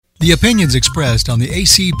The opinions expressed on the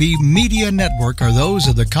ACB Media Network are those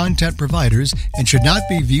of the content providers and should not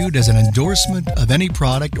be viewed as an endorsement of any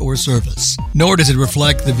product or service. Nor does it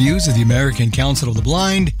reflect the views of the American Council of the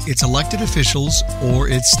Blind, its elected officials, or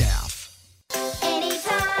its staff.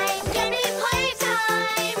 Anytime can be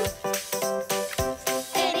playtime.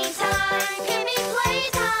 Anytime can be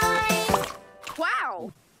playtime.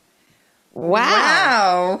 Wow.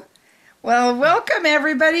 Wow. Well, welcome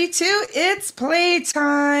everybody to It's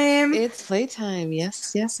Playtime. It's playtime.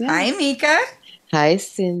 Yes, yes, yes. Hi, Meka. Hi,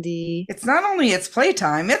 Cindy. It's not only It's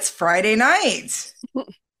Playtime, it's Friday night.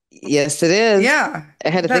 Yes, it is. Yeah. I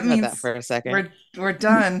had to That think about means that for a second. We're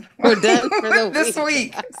done. We're done for the this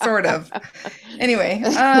week, sort of. Anyway,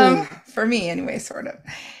 for me anyway, sort of.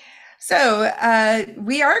 So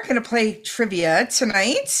we are going to play trivia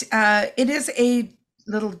tonight. It is a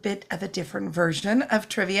little bit of a different version of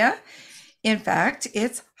trivia. In fact,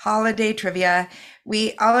 it's holiday trivia.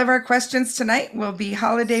 All of our questions tonight will be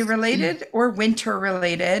holiday related or winter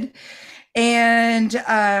related. And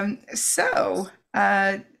so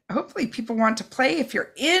hopefully people want to play. If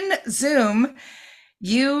you're in Zoom,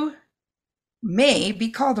 you may be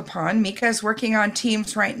called upon. Meka is working on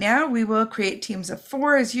teams right now. We will create teams of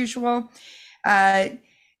 4 as usual. The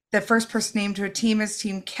first person named to a team is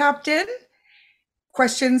team captain.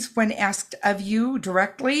 Questions, when asked of you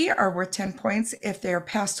directly, are worth 10 points if they are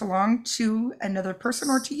passed along to another person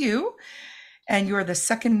or to you, and you are the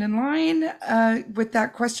second in line with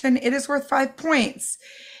that question. It is worth 5 points.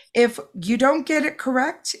 If you don't get it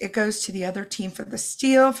correct, it goes to the other team for the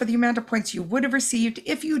steal for the amount of points you would have received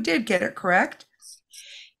if you did get it correct.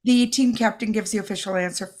 The team captain gives the official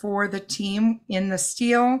answer for the team in the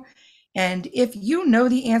steal. And if you know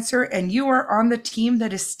the answer and you are on the team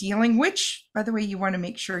that is stealing, which, by the way, you want to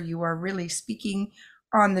make sure you are really speaking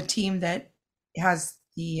on the team that has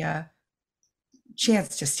the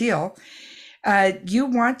chance to steal, you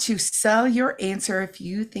want to sell your answer if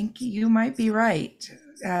you think you might be right.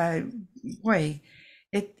 Boy,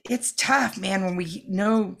 it's tough, man, when we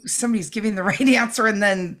know somebody's giving the right answer and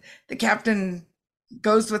then the captain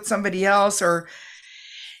goes with somebody else or...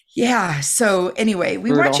 Yeah. So anyway,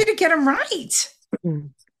 we want you to get them right.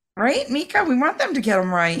 Right, Meka? We want them to get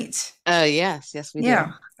them right. Yes. Yes, we do.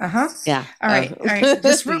 Yeah. Uh-huh. Yeah. All right. All right.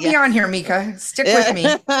 Just root me on here, Meka. Stick with me.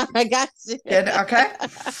 I got you. Good. Okay.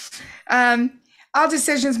 All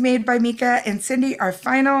decisions made by Meka and Cindy are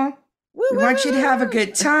final. We want you to have a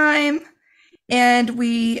good time. And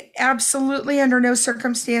we absolutely, under no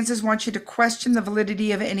circumstances, want you to question the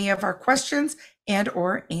validity of any of our questions and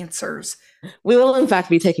or answers. We will, in fact,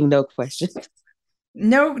 be taking no questions.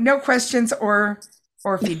 No questions or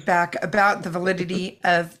feedback about the validity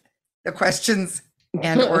of the questions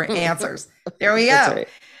and or answers. There we go. Right.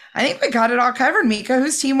 I think we got it all covered, Meka.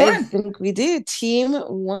 Who's team 1? I think we do. Team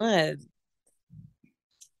 1.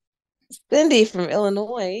 Cindy from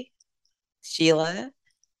Illinois, Sheila,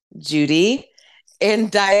 Judy, and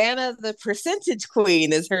Diana, the percentage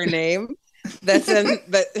queen, is her name. That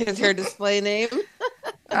is her display name.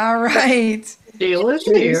 All right. Sheila's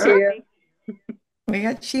here. We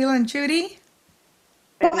got Sheila and Judy.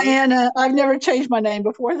 Diana, I've never changed my name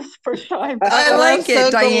before. This is the first time. I like it,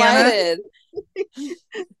 so Diana. Delighted.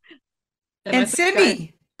 And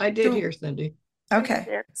Cindy. I did hear Cindy.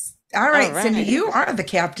 Okay. All right, Cindy, you are the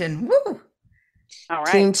captain. Woo. All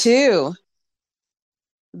right. Team 2.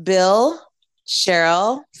 Bill,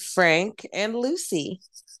 Cheryl, Frank, and Lucy.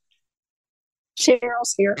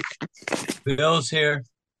 Cheryl's here. Bill's here.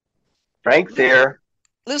 Frank's here.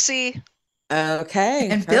 Lucy. Okay.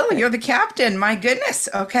 And Bill, you're the captain. My goodness.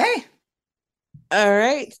 Okay. All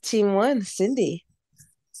right. Team 1, Cindy.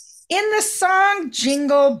 In the song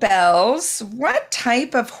Jingle Bells, what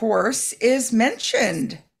type of horse is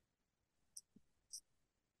mentioned?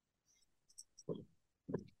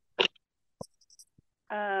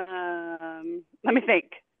 Let me think.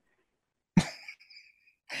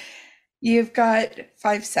 You've got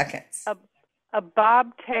 5 seconds. A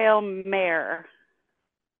bobtail mare.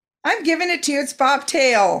 I'm giving it to you. It's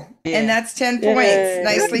bobtail. Yeah. And that's 10 points. Yay.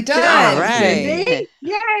 Nicely done. All right.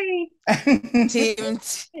 Yay. Team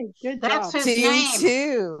Good That's job. his name.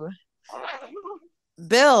 2.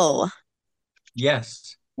 Bill.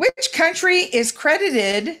 Yes. Which country is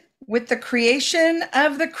credited with the creation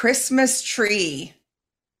of the Christmas tree?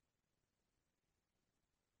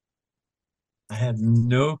 I have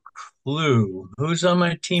no clue. Who's on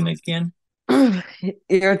my team again?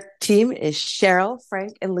 Your team is Cheryl,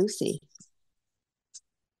 Frank, and Lucy.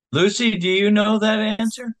 Lucy, do you know that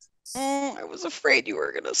answer? I was afraid you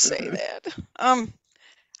were going to say that.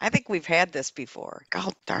 I think we've had this before.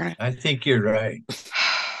 God darn it. I think you're right.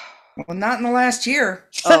 Well, not in the last year.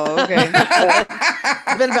 Oh, okay.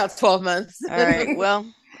 It's been about 12 months. All right. Well,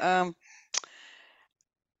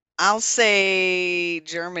 I'll say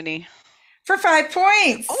Germany. For 5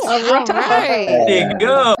 points. All right. There you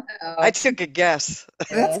go. I took a guess.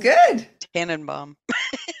 That's good. Tannenbaum.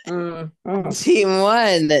 Team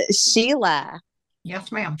 1, Sheila.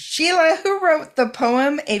 Yes, ma'am. Sheila, who wrote the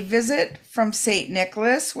poem A Visit from St.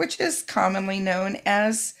 Nicholas, which is commonly known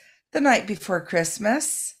as The Night Before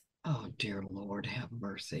Christmas. Oh, dear Lord, have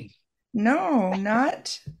mercy. No,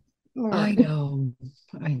 not Lord. I know.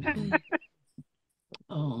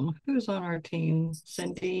 Who's on our team?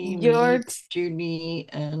 Cindy, Your me, Judy,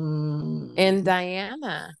 and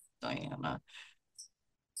Diana.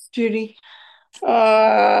 Judy.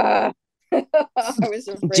 I was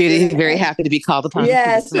afraid Judy, of that. very happy to be called upon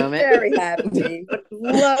Yes, at this moment. very happy.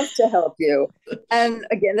 Would love to help you. And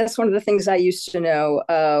again, that's one of the things I used to know.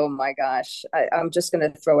 Oh my gosh. I'm just going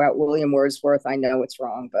to throw out William Wordsworth. I know it's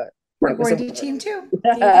wrong, but We're it was going to team 2. Team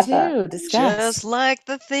 2, discuss. Just like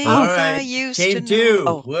the things All I right. used to Team 2.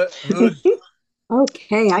 know. What? Who's?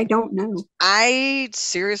 Okay, I don't know. I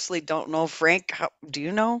seriously don't know. Frank, do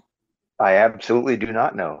you know? I absolutely do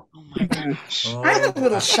not know. Oh my gosh. I'm a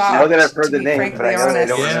little I shocked. know that I've heard to the be name, but I frankly know that I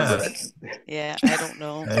don't honest. remember it. Yeah, I don't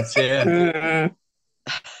know. That's it.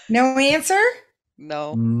 No answer?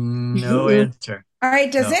 No. No answer. All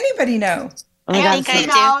right, does No. anybody know? Oh my I God, think I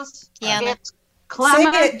so- knows. Yeah. It's Say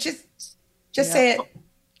Clement, it. Just say it.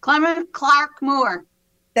 Clement Clark Moore.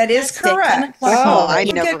 That is That's it. correct. Oh, I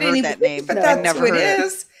You never get heard any- that name. But I that's never who it heard it.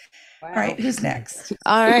 is. All right, who's next?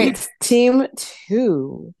 All right, Team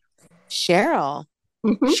 2, Cheryl.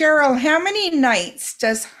 Cheryl, how many nights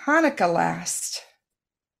does Hanukkah last?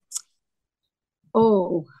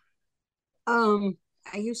 Oh, I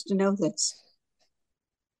used to know this.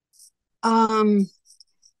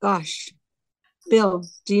 Gosh, Bill,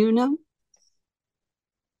 do you know?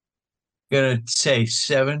 Gonna say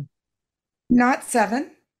 7. Not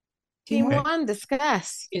 7. Team Okay. 1,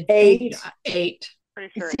 discuss. It's Eight. 8.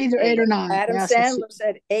 Pretty sure It's either 8 or 9. Adam Yes, it's- Sandler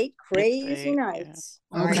said 8 crazy It's 8, yeah. nights.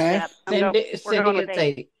 All right. Okay. Yeah, we're going Cindy with gets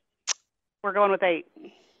 8. 8. We're going with 8.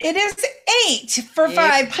 It is 8 for Yep.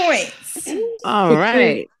 5 points. All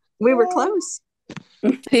right, We were close.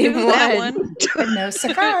 Team Knew that 1, But no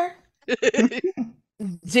cigar.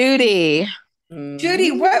 Judy.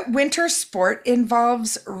 Judy, what winter sport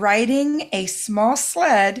involves riding a small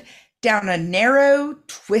sled down a narrow,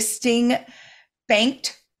 twisting,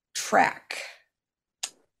 banked track?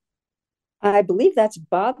 I believe that's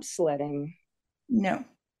bobsledding. No.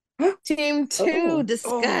 Team 2, Oh.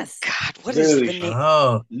 discuss. God, what is the Luge. name?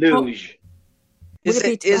 Oh, Luge. Is Would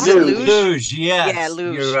it it be is track? it Luge. luge? luge. Yes, Yeah,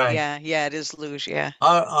 luge. you're right. Yeah, it is luge. Yeah.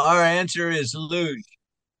 Our answer is luge.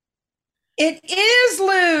 It is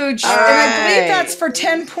luge. All And I believe right. that's for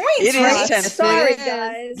 10 points, It is right? 10 Sorry, points.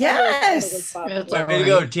 guys. Yes. That's Way all to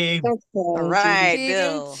go, right. team. All right, Team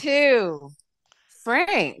Bill. 2,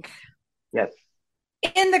 Frank. Yes.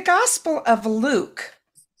 In the Gospel of Luke,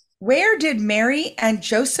 where did Mary and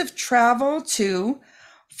Joseph travel to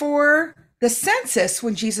for the census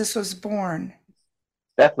when Jesus was born?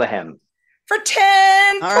 Bethlehem. For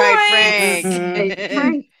 10 All points. right, Frank.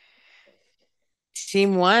 Frank.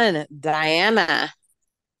 Team 1, Diana.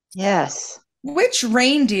 Yes. Which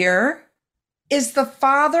reindeer is the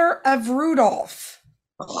father of Rudolph?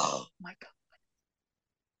 Oh, my God.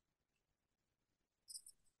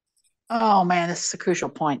 Oh, man, this is a crucial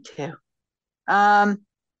point, too.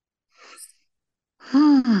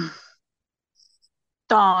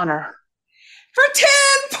 Donner. For 10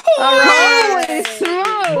 points. Holy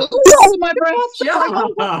smokes! Oh, my breath.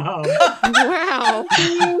 Wow.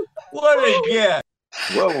 What a get.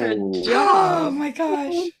 Whoa. Oh my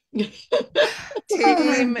gosh. Team We 2, got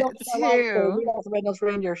the Red-Nosed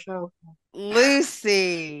Reindeer show.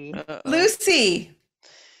 Lucy. Lucy,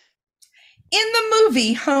 in the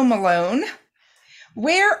movie Home Alone,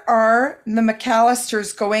 where are the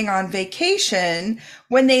McAllisters going on vacation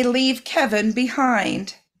when they leave Kevin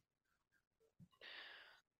behind?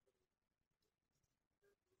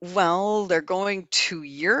 Well, they're going to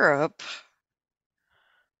Europe.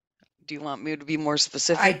 Do you want me to be more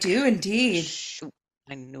specific? I do indeed. Shoot,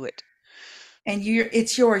 I knew it. And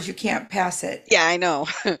it's yours. You can't pass it. Yeah, I know.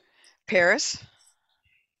 Paris.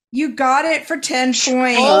 You got it for 10 points.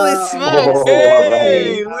 Holy smokes.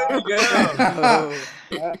 Hey, way to go.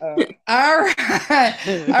 All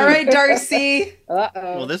right. All right, Darcy.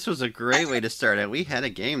 Well, this was a great way to start it. We had a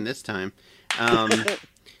game this time.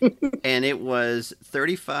 And it was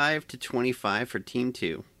 35-25 for Team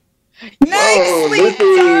 2. Nicely Lucy.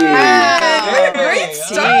 done. Hey, Great all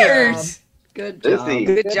start. Good Sissy.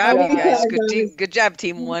 job. Good job, you job. guys. Good job,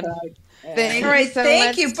 team one. Thank All right, you so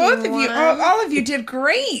thank much, you, both Team of you. One. All of you did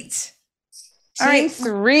great. All Team right.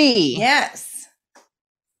 3. Yes.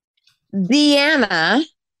 Deanna,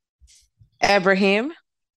 Abraham,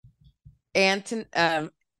 Anthony,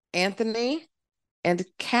 and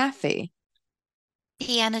Kathy.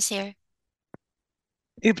 Deanna's here.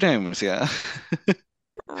 Ibrahim's, yeah.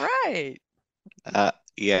 Right.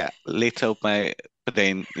 Yeah, let's hope my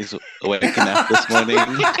brain is awake enough this morning.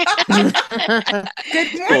 Good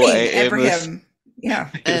 4 morning, a.m. is- Abraham. Yeah.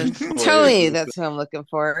 And 4 Tony, a.m. that's who I'm looking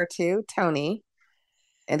for too. Tony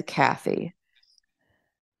and Kathy.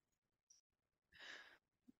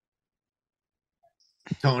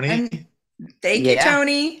 Tony. And thank you,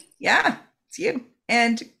 Tony. Yeah, it's you.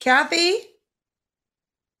 And Kathy,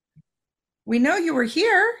 we know you were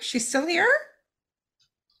here. She's still here?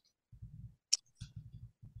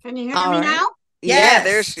 Can you hear All me right. now? Yeah, Yes.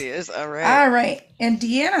 there she is. All right. All right. And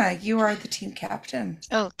Deanna, you are the team captain.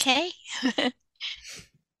 Okay.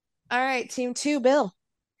 All right, Team 2, Bill.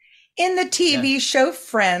 In the TV show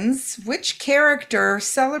Friends, which character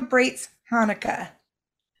celebrates Hanukkah?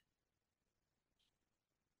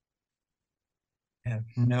 I have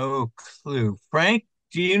no clue. Frank,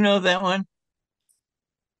 do you know that one?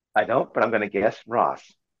 I don't, but I'm going to guess Ross.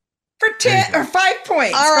 For 10 or 5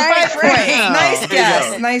 points. All right, for 5 Frank. points. Nice There you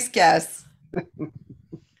guess. go. Nice guess.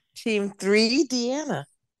 Team 3, Deanna.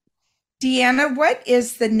 Deanna, what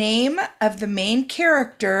is the name of the main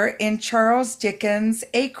character in Charles Dickens'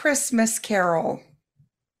 A Christmas Carol?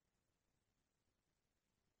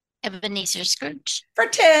 Ebenezer Scrooge. For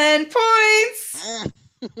 10 points.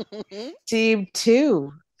 Team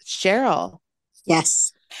 2, Cheryl.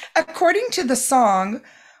 Yes. According to the song,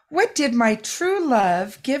 what did my true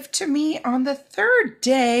love give to me on the third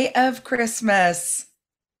day of Christmas?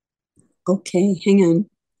 Okay, hang on.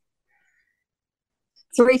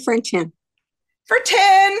 3 for 10. For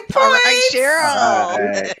 10 points. All right, Cheryl. All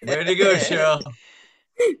right. Way to go, Cheryl.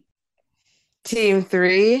 Team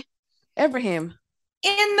 3, Abraham.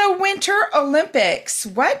 In the Winter Olympics,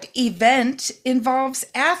 what event involves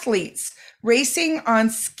athletes racing on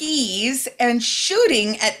skis and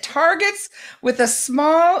shooting at targets with a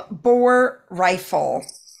small bore rifle?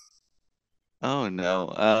 Oh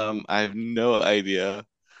no. I have no idea.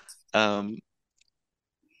 Who's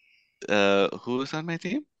on my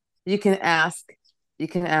team? You can ask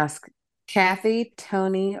Kathy,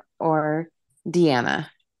 Tony, or Deanna.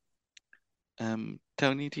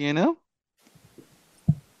 Tony, do you know?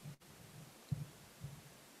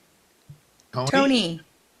 Tony.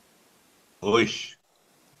 Oish.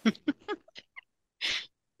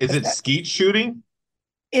 Is it skeet shooting?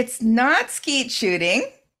 It's not skeet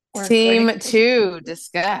shooting. Team 2,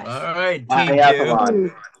 discuss. All right, Team 2.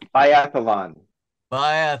 Biathlon. Biathlon.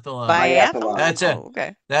 Biathlon.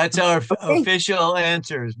 Biathlon? That's our official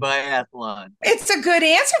answers. Biathlon. It's a good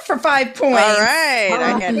answer for 5 points. All right.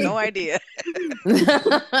 I had no idea.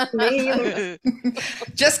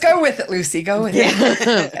 Just go with it, Lucy. Go with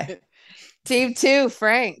it. Team 2,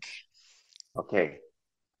 Frank. Okay.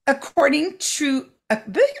 According to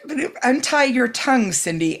untie your tongue,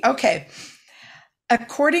 Cindy. Okay.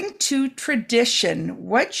 According to tradition,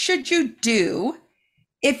 what should you do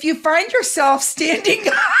if you find yourself standing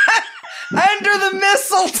under the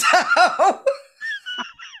mistletoe?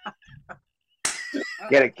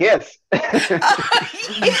 Get a kiss.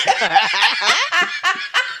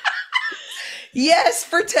 Yes,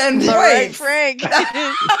 for 10 points. All right, Frank.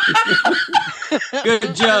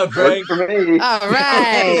 Good job, Frank. For me. All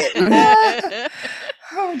right.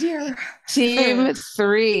 Oh, dear. Team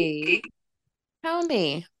 3,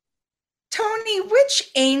 Tony. Tony, which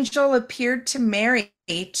angel appeared to Mary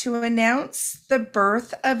to announce the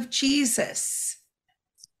birth of Jesus?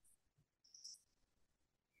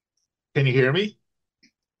 Can you hear me?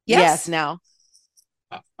 Yes, now.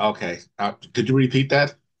 Okay. Could you repeat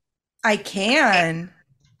that? I can.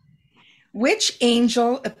 Which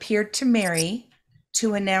angel appeared to Mary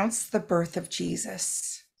to announce the birth of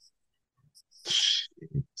Jesus?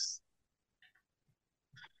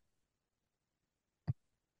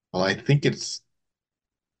 Well, I think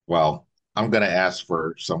I'm going to ask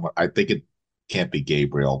for someone. I think it can't be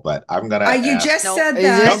Gabriel, but I'm going to ask. You just said You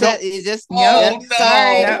that. just Oh,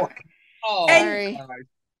 Sorry. no. Oh, And, sorry.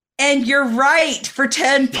 And you're right for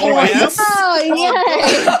 10 points. There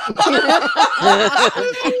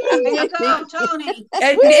you go, Tony.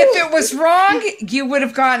 And if it was wrong, you would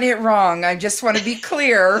have gotten it wrong. I just want to be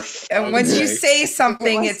clear. And once you say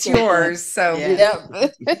something, it's yours. So, Yep.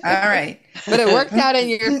 all right. But it worked out in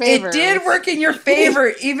your favor. It did work in your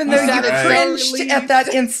favor, even though you cringed at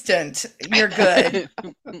that instant. You're good.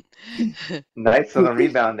 Nice on the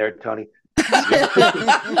rebound there, Tony.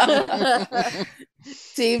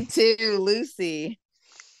 Team 2, Lucy.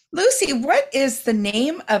 Lucy, what is the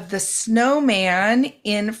name of the snowman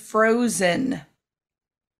in Frozen?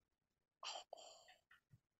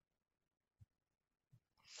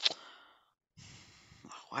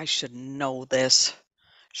 I should know this.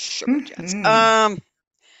 Sugar Jets.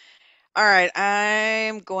 All right,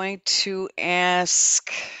 I'm going to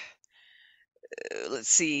ask. Let's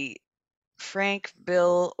see, Frank,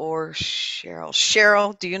 Bill, or Cheryl.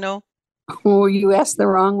 Cheryl, do you know? Oh, you asked the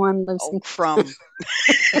wrong one, Lucy. Oh, Crumb.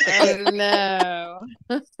 Oh, no.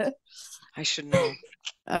 I should know.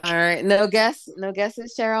 All right. No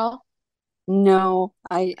guesses, Cheryl? No,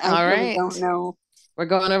 I All really right. don't know. We're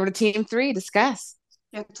going over to Team 3. Discuss.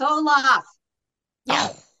 It's Olaf. Yeah,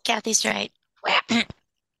 Kathy's right.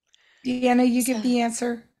 Deanna, you give the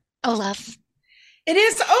answer. Olaf. It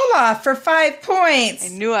is Olaf for 5 points. I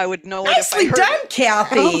knew I would know it if I Nicely heard done, it.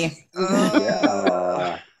 Kathy.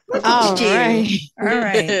 All right. All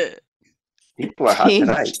right. People are hot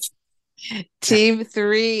tonight. Team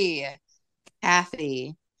 3,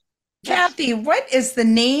 Kathy. Kathy, what is the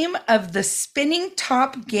name of the spinning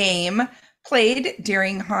top game played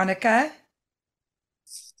during Hanukkah?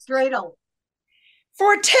 Dreidel.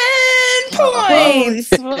 For 10 Holy points.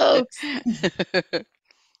 smokes.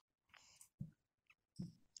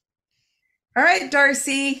 All right,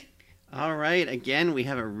 Darcy. All right, again, we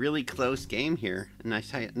have a really close game here. A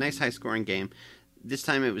nice high scoring game. This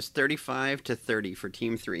time it was 35-30 for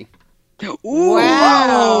Team 3.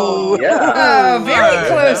 Wow. Yeah. Oh, very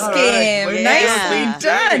close game. Right. Nicely Yeah.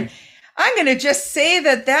 done. I'm going to just say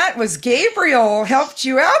that was Gabriel helped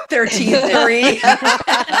you out there, Team 3.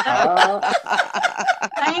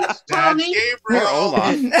 Thanks, Tony. Poor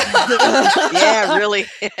Olaf. Yeah, really.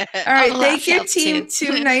 All right, Olaf thank you, helped Team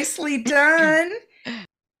too. 2. Nicely done.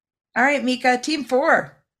 All right, Mika, Team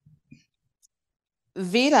 4.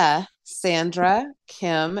 Vita, Sandra,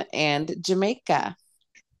 Kim, and Jamaica.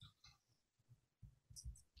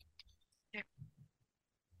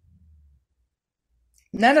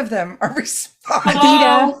 None of them are responding.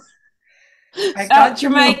 Hello. I got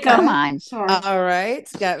Jamaica. Come on. Sorry. All right.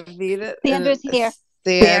 Got Vita. Sandra's here.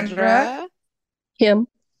 Sandra. Kim.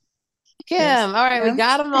 Kim. All right. We Kim.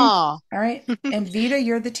 got them all. All right, and Vita,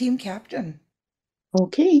 you're the team captain.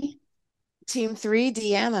 Okay. Team 3,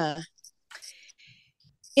 Deanna.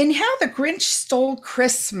 In How the Grinch Stole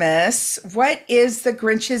Christmas, what is the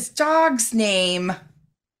Grinch's dog's name?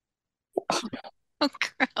 Oh,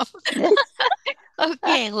 crap.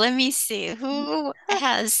 Okay, let me see. Who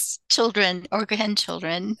has children or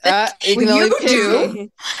grandchildren? You can Well, only you pick do.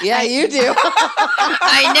 me. Yeah, you do.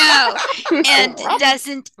 I know. And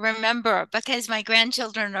doesn't remember because my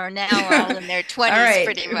grandchildren are now all in their 20s All right,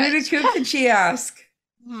 pretty who much. can she ask?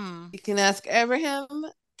 You can ask Abraham,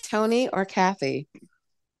 Tony, or Kathy.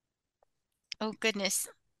 Oh, goodness.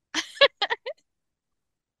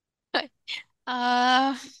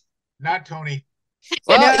 Uh, Not Tony.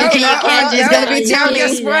 Well, No, you can no, ask- it's no, gonna be now Tony.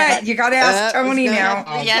 guess what? You got to ask Tony it's gonna now. have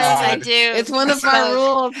to be yes, I God. do. It's one of our So-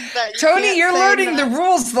 rules. That you Tony, can't you're say learning the no.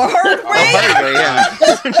 rules the hard way. Hard way, yeah.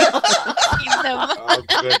 Keep them. Oh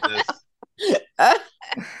goodness.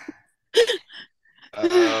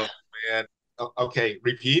 Oh man. Okay,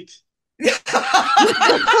 repeat. In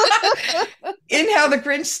How the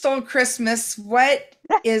Grinch Stole Christmas, what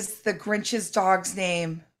is the Grinch's dog's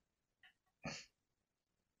name?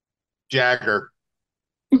 Jagger.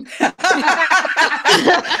 Are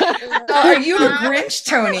you a Grinch,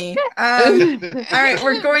 Tony? All right,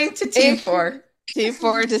 we're going to Team 4. Team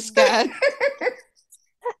 4, discuss.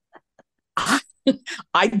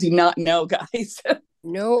 I do not know, guys.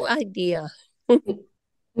 No idea.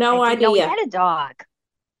 No I didn't know we idea. had a dog.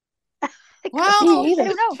 Well, Me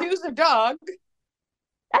either. Choose a dog.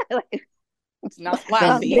 It's not Well,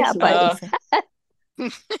 Lassie. yeah, but All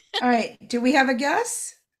right, do we have a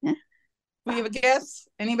guess? We have a guess?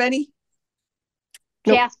 Anybody?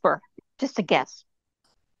 Jasper. Just a guess.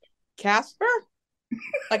 Casper?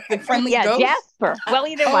 Like the friendly Yeah, ghost? Jasper. Well,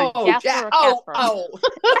 either one. Oh, Jasper or Casper.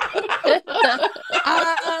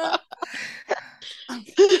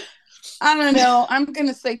 I don't know. I'm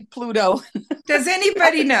gonna say Pluto. Does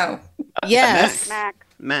anybody know? Yes. Max.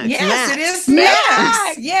 Max. Yes, Max. it is Max.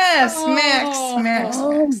 Max. Yes, Oh. Max.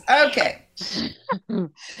 Oh, Okay. All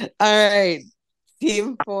right.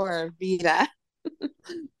 Team 4, Vida.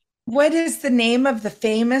 What is the name of the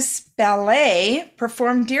famous ballet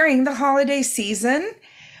performed during the holiday season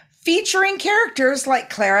featuring characters like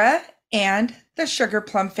Clara and the Sugar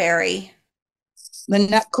Plum Fairy? The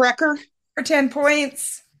Nutcracker. For 10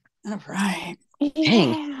 points. All right.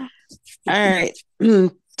 Dang. All right.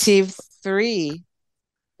 Team 3,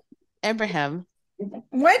 Abraham.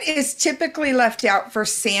 What is typically left out for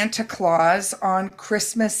Santa Claus on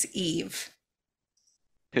Christmas Eve?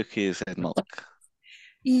 Cookies and milk.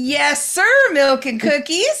 Yes, sir. Milk and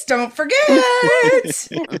cookies. Don't forget.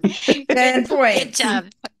 10 points. Good job,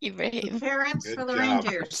 Ibrahim. Parents Good for the job.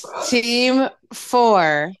 reindeers. Team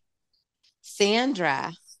 4,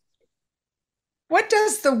 Sandra. What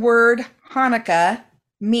does the word Hanukkah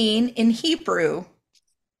mean in Hebrew?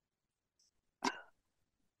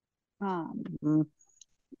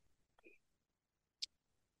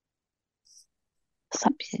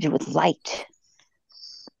 Something to do with light.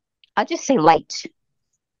 I'll just say light.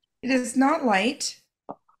 It is not light.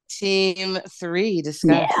 Team 3,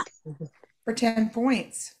 discuss. For 10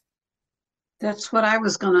 points. That's what I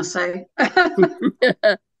was going to say.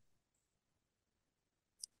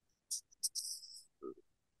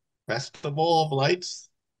 Festival of Lights.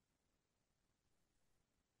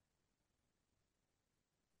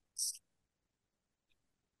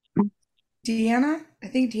 Deanna? I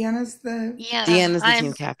think Deanna's the... Yeah, Deanna's the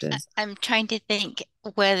team captain. I'm trying to think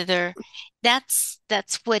whether that's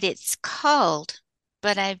what it's called,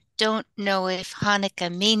 but I don't know if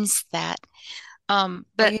Hanukkah means that.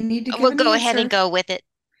 But you need to give we'll an go ahead and answer. go with it.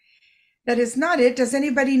 That is not it. Does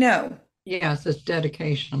anybody know? Yes, it's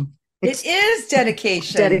dedication. It is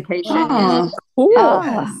dedication. Dedication. Oh, Cool.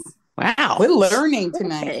 Yes. Wow. we're learning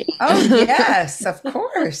tonight. Oh, yes, of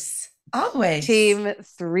course. Always. Team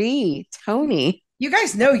 3, Tony. You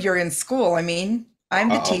guys know you're in school. I mean, I'm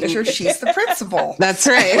the teacher. She's the principal. That's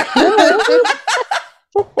right.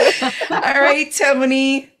 All right,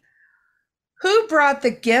 Tony. Who brought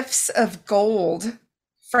the gifts of gold,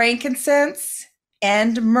 frankincense,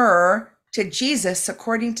 and myrrh to Jesus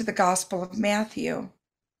according to the Gospel of Matthew?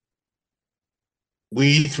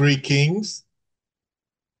 We Three Kings.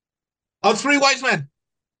 Oh, Three Wise Men.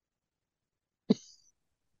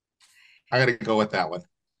 I got to go with that one.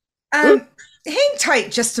 Hang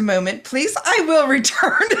tight just a moment, please. I will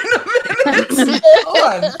return in a minute.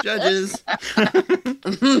 Hold on. Judges.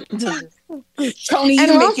 Tony, And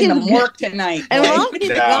you're while making them she's- work tonight. And boy. while she's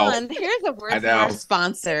know. gone, here's a word I from our know.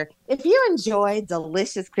 sponsor. If you enjoy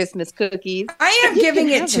delicious Christmas cookies, I am you giving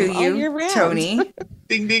can it have to them all year you, round. Tony.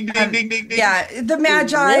 Ding, ding, ding, ding, ding, ding. Yeah, the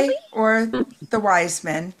Magi Really? or the wise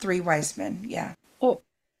men, 3 wise men. Yeah.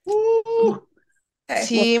 Ooh. Okay.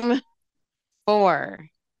 Team 4,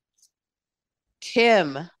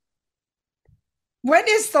 Kim. What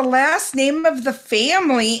is the last name of the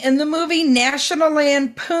family in the movie National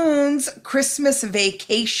Lampoon's Christmas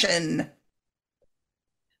Vacation?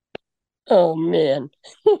 Oh, man.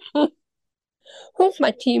 Who's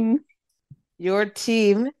my team? Your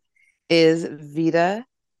team is Vida,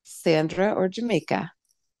 Sandra, or Jamaica.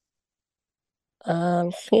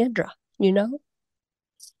 Sandra, you know?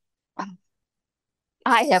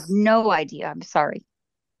 I have no idea. I'm sorry.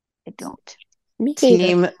 I don't. Me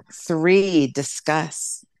Team 3,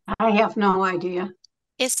 discuss. I have no idea.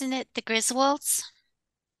 Isn't it the Griswolds?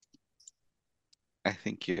 I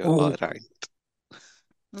think you're Oh. all right.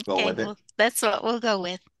 Go Okay, with it. well, that's what we'll go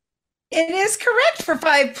with. It is correct for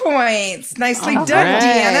 5 points. Nicely All done,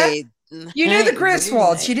 Deanna. right. You knew the Very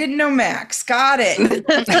Griswolds. nice. You didn't know Max. Got it.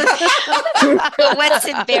 But what's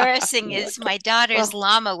embarrassing is my daughter's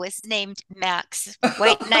llama was named Max,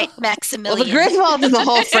 White Knight Well, Maximilian. the Griswolds is a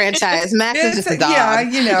whole franchise. Max is just a dog. Yeah,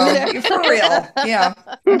 you know, for real. Yeah.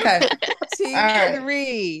 Okay. Team All right.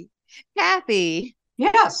 3, Kathy.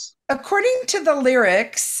 Yes. According to the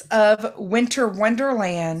lyrics of Winter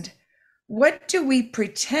Wonderland, what do we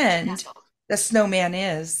pretend the snowman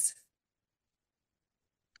is?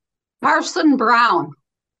 Parson Brown.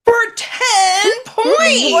 For 10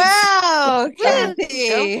 points. Wow,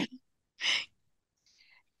 Kathy.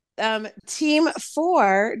 Team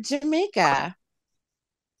 4, Jamaica.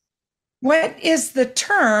 What is the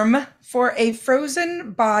term for a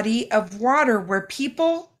frozen body of water where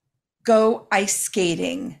people go ice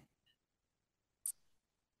skating?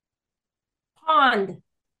 Pond.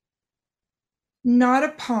 Not a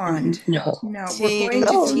pond. No. No, Team we're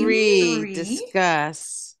going to team 3, 3.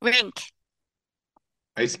 discuss. Rink.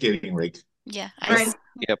 Ice skating rink. Yeah. Right.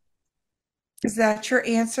 Yep. Is that your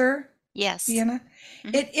answer, Yes. Deanna?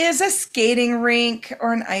 Mhm. It is a skating rink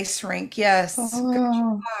or an ice rink. Yes. Good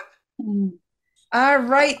job. All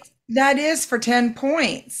right. That is for 10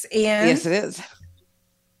 points. And Yes, it is.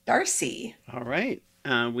 Darcy. All right.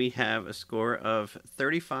 We have a score of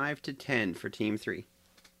 35-10 for Team 3.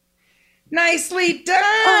 Nicely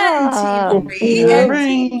done, Team 3 and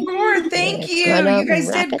Team 4. Thank you. You guys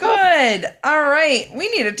did good. All right. We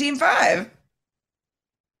need a Team 5.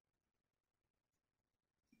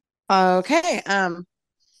 Okay.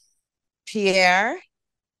 Pierre,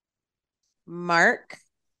 Mark,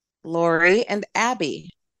 Lori, and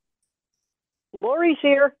Abby. Lori's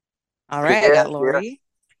here. All right, I got Lori.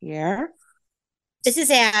 Pierre. This is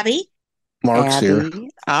Abby. Mark's here.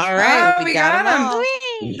 All right, we got them him. all.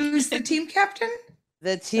 Who's the team captain?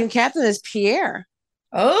 The team captain is Pierre.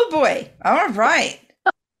 Oh boy. All right.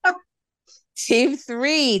 Team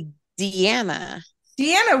 3, Deanna.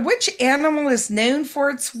 Deanna, which animal is known for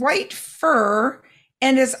its white fur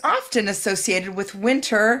and is often associated with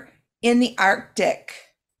winter in the Arctic?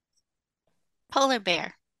 Polar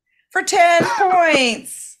bear. For 10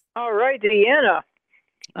 points. All right, Deanna.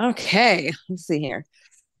 Okay, let's see here.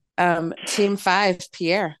 Team 5,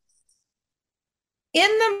 Pierre. In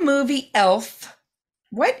the movie Elf,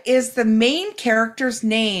 what is the main character's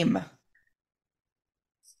name?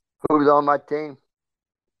 Who's on my team?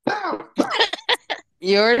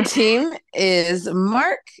 Your team is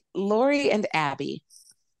Mark, Lori, and Abby.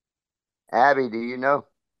 Abby, do you know?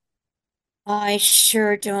 I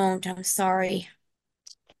sure don't. I'm sorry.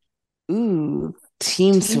 Ooh,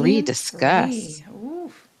 Team 3, discuss.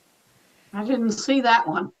 I didn't see that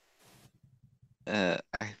one. I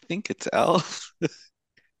think it's Elf.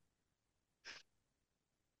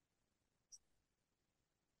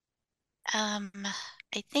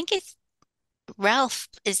 I think it's Ralph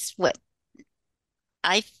is what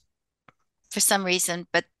for some reason,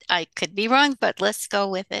 but I could be wrong, but let's go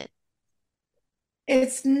with it.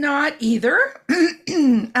 It's not either.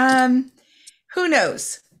 Who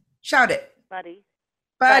knows? Shout it. Buddy.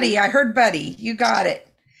 I heard Buddy. You got it.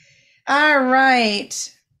 All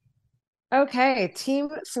right. Okay, Team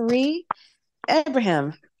 3,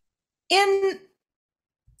 Abraham.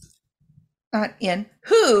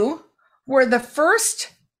 Who were the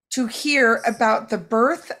first to hear about the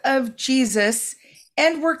birth of Jesus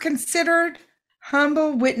and were considered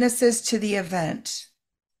humble witnesses to the event?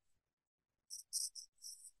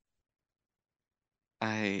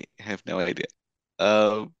 I have no idea.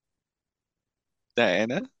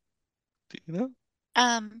 Diana, do you know?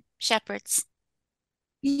 Shepherds.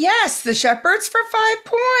 Yes, the shepherds for 5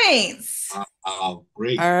 points. Oh,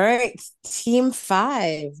 great. All right, Team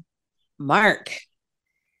 5, Mark.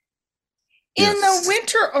 In the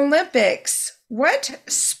Winter Olympics, what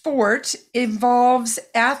sport involves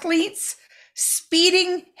athletes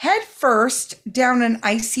speeding headfirst down an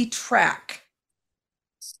icy track?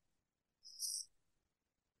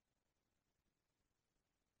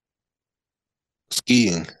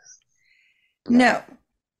 Skiing. No.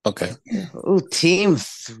 Okay. Ooh, Team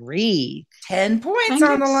 3. 10 points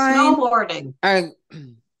on the line. Snowboarding.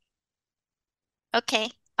 Okay,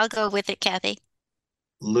 I'll go with it, Kathy.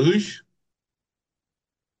 Luge.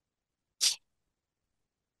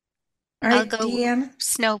 All right, I'll go Deanna.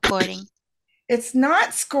 Snowboarding. It's not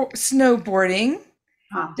snowboarding.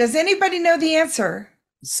 Does anybody know the answer?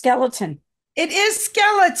 Skeleton. It is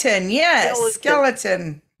skeleton. Yes,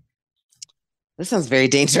 skeleton. This sounds very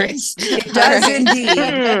dangerous. It does indeed.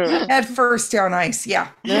 Head first down ice. Yeah.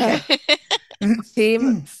 Okay.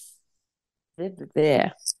 Team.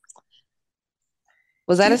 There.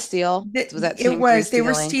 Was that a steal? Was that it was. They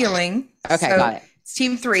were stealing. Okay, So got it. It's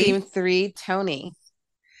Team 3. Team 3, Tony.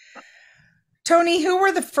 Tony, who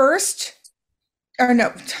were the first? Or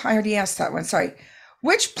no, I already asked that one. Sorry.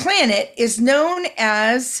 Which planet is known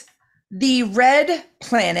as the red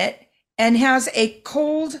planet and has a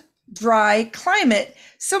cold, dry climate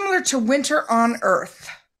similar to winter on Earth?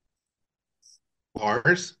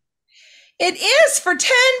 Mars. It is for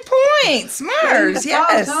 10 points. Mars,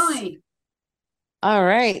 yes. All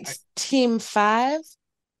right, Team 5,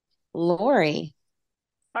 Lori.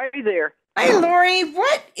 Hi there. Hi, Lori.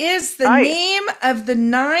 What is the name of the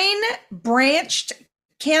 9-branched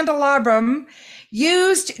candelabrum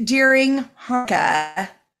used during Hanukkah?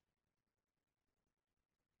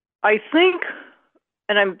 I think,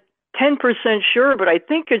 and I'm 10% sure, but I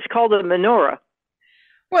think it's called a menorah.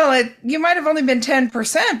 Well, you might have only been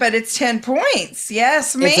 10%, but it's 10 points.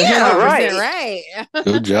 Yes, ma'am. All right.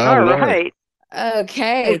 Good job, All Lori. right.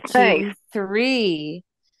 Okay, Hey, Team 3,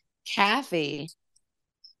 Kathy.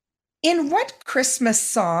 In what Christmas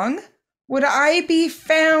song would I be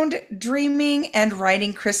found dreaming and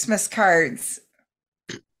writing Christmas cards?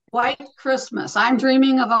 White Christmas. I'm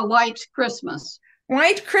dreaming of a white Christmas.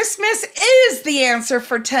 White Christmas is the answer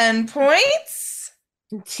for 10 points.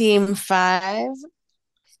 Team 5,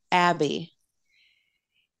 Abby.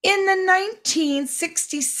 In the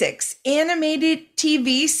 1966 animated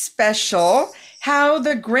TV special, How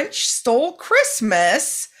the Grinch Stole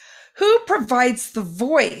Christmas, who provides the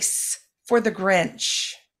voice for the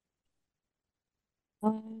Grinch?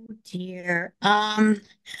 Oh dear.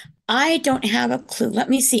 I don't have a clue. Let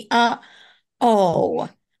me see.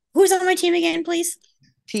 Who's on my team again, please?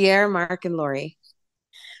 Pierre, Mark, and Lori.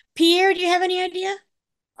 Pierre, do you have any idea?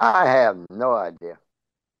 I have no idea.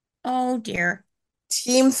 Oh dear.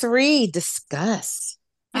 Team 3, discuss.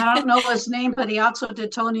 I don't know his name, but he also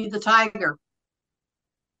did Tony the Tiger.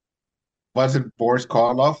 Was it Boris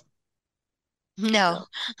Karloff? No.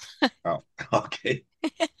 Oh, okay.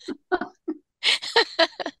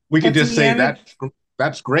 We could just say Deanna.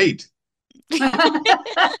 that's great.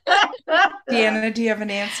 Deanna, do you have an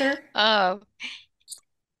answer? Oh.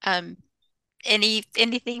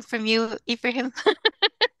 Anything from you, Ibrahim?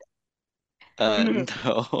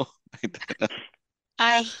 No.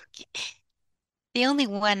 The only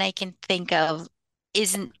one I can think of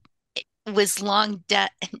was long done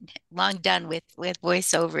with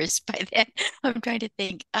voiceovers by then. I'm trying to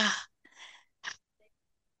think.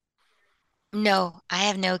 No, I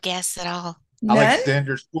have no guess at all. None?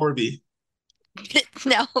 Alexander Scorby.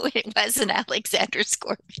 No, it wasn't Alexander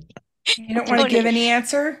Scorby. You don't want to give any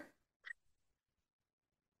answer?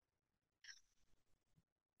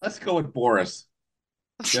 Let's go with Boris.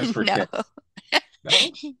 Just for No.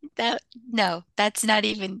 kicks. No, that's not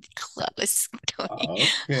even close, Tony.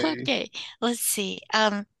 Okay. Okay, let's see.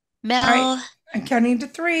 All Mel. right, I'm counting to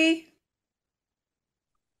 3.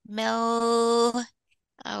 Mel.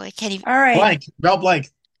 Oh, I can't even. All right. Blank. Mel Blanc.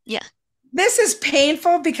 Yeah. This is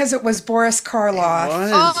painful because it was Boris Karloff.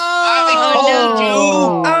 Oh,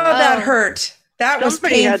 Oh, that hurt. That was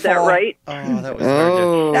Somebody painful. had that right. Oh, that was hard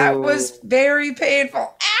to. That was very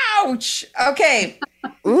painful. Ouch. Okay.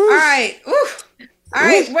 All right. Oof. All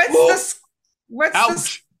right. What's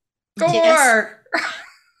the score?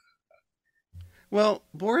 Well,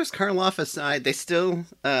 Boris Karloff aside, they still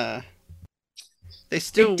It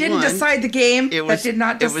didn't won. decide the game. It was that did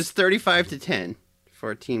not. It was 35-10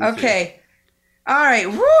 for Team 3. Okay. All right.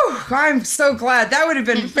 Woo! I'm so glad. That would have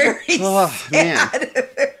been very Oh man, sad.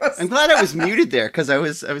 I'm glad I was muted there because I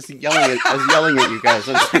was yelling at you guys.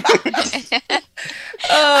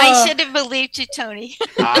 I should have believed you, Tony.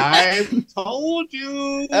 I told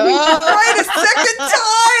you. He tried a second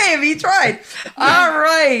time. He tried. All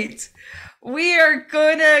right. We are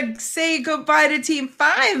going to say goodbye to Team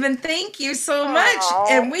 5 and thank you so much.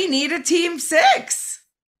 And we need a Team 6.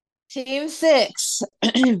 Team 6.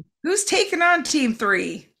 Who's taking on Team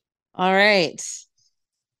 3? All right.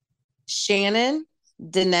 Shannon,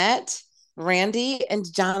 Danette, Randy, and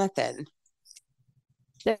Jonathan.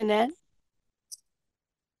 Danette.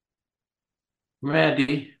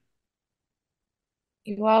 Randy.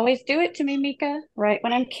 You always do it to me, Mika. Right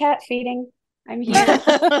when I'm cat feeding, I'm here.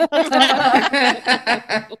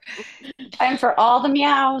 Time for all the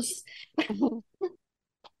meows.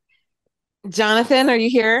 Jonathan, are you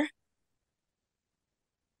here?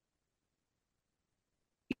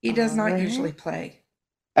 He does not usually play.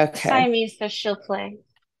 Okay. Siamese says she'll play.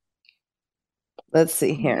 Let's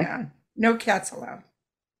see here. Yeah. No cats allowed.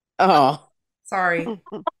 Oh. Sorry.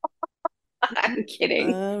 I'm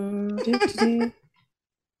kidding.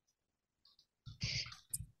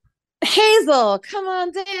 Hazel, come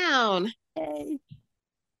on down. Hey.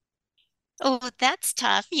 Oh, that's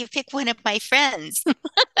tough. You pick one of my friends. Oh,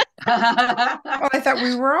 I thought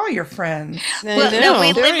we were all your friends. Well, no,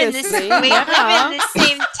 we live in the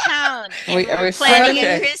same town. We're planning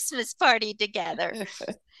a Christmas party together.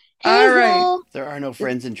 All right. There are no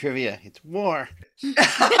friends in trivia. It's war.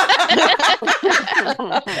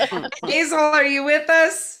 Hazel, are you with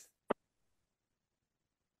us?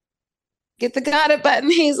 Get the got it button,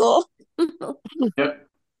 Hazel. Yep.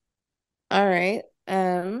 All right.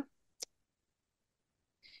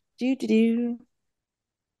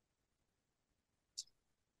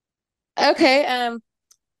 Okay,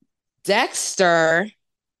 Dexter.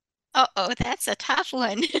 Oh, that's a tough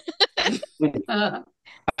one.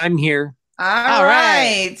 I'm here. All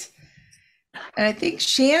right. And I think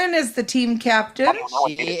Shannon is the team captain.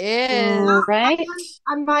 She is. Right.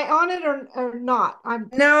 Am I on it or not?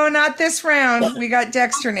 No, not this round. We got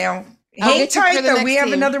Dexter now. I'll Hang get you for tight, the though. next We have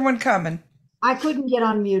team. another one coming. I couldn't get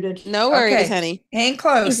unmuted. No worries, Okay. honey. Hang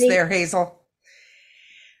close Easy. there, Hazel.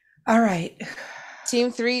 All right.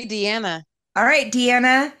 Team 3, Deanna. All right,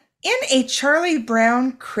 Deanna. In A Charlie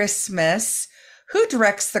Brown Christmas, who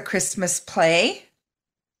directs the Christmas play?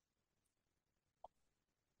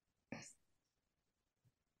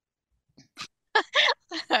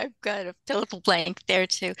 I've got a total blank there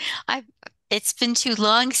too. It's been too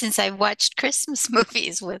long since I watched Christmas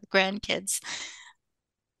movies with grandkids.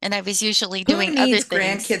 And I was usually doing Who other needs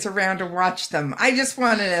things. grandkids around to watch them? I just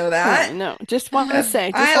want to know that. No, just want to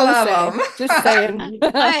say. I love them. Just saying.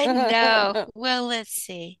 I know. Well, let's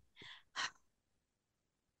see.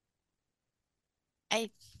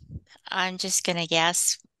 I'm just gonna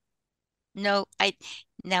guess. No,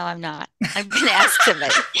 I'm not. I'm gonna ask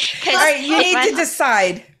somebody. All right, you need to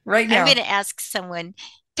decide right now. I'm gonna ask someone.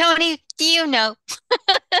 Tony, do you know?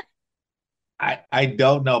 I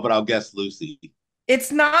don't know, but I'll guess Lucy.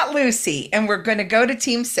 It's not Lucy, and we're going to go to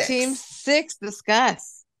Team 6. Team 6,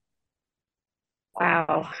 discuss.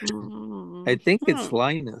 Wow. I think it's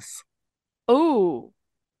Linus. Oh.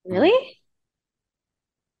 Really?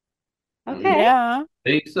 Okay. Yeah.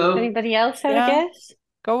 Think so? Anybody else have a Yeah. guess?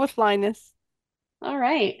 Go with Linus. All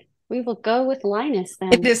right. We will go with Linus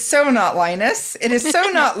then. It is so not Linus. It is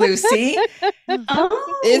so not Lucy.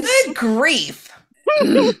 It's Good grief.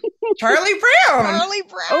 Charlie Brown. Charlie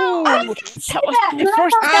Brown. Oh, that was my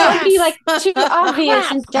first That would be guess. like too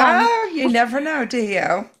obvious and dumb. Oh, you never know, do you?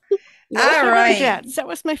 All That right.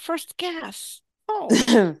 was my first guess.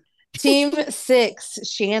 Oh. Team 6,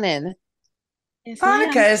 Shannon.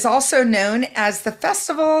 Hanukkah is also known as the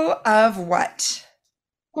festival of what?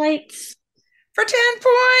 Lights. For 10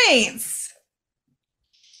 points.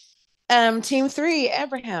 Team 3,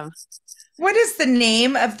 Abraham. What is the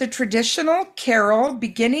name of the traditional carol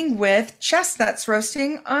beginning with chestnuts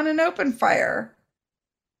roasting on an open fire?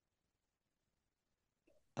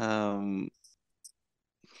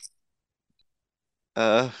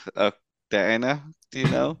 Diana, do you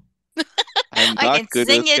know? I'm I not can good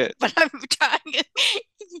sing with it, but I'm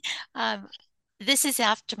trying. This is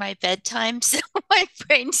after my bedtime, so my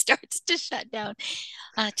brain starts to shut down.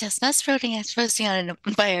 Chestnuts roasting on an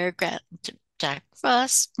open fire, Jack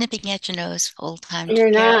Frost nipping at your nose, old time.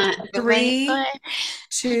 You're not. 3,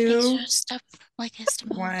 2, Stuff like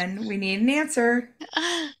 1. We need an answer.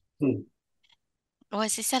 Well,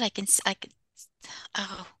 as I said, I can.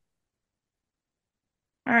 Oh,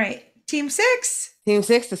 All right. Team 6. Team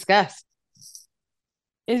 6, discuss.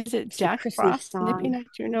 Is it Jack Christmas Frost song. nipping at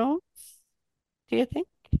your nose? Do you think?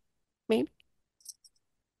 Maybe.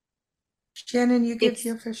 Shannon, you give the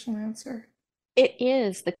official answer. It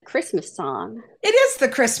is the Christmas song. It is the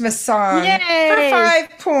Christmas song. Yay! For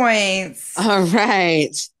 5 points. All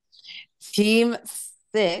right. Team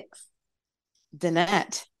 6,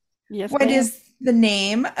 Danette. Yes. What is the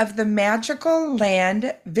name of the magical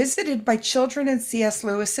land visited by children in C.S.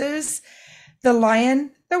 Lewis's The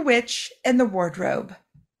Lion, the Witch, and the Wardrobe?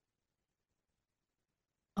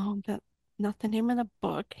 Oh, not the name of the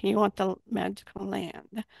book. You want the magical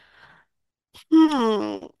land.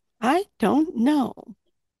 I don't know.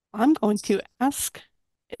 I'm going to ask.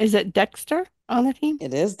 Is it Dexter on the team?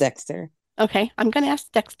 It is Dexter. Okay, I'm going to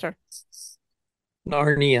ask Dexter.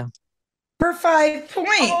 Narnia. For 5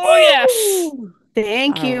 points. Oh, yes.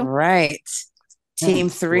 Thank you. All right. Team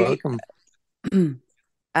 3. Welcome.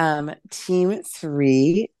 Team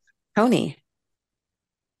 3, Tony.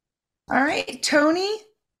 All right, Tony.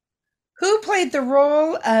 Who played the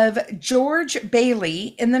role of George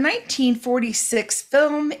Bailey in the 1946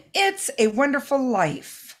 film It's a Wonderful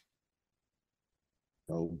Life?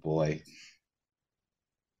 Oh boy.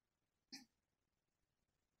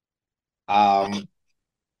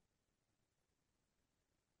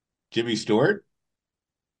 Jimmy Stewart.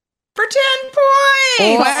 For 10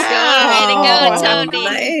 points. Wow. Way to go,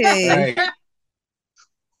 Tony. Nice. Right.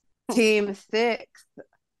 Team 6,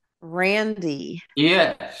 Randy.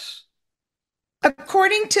 Yes.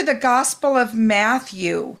 According to the Gospel of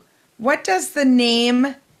Matthew, what does the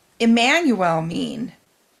name Emmanuel mean?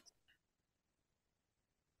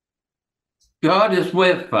 God is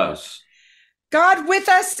with us. God with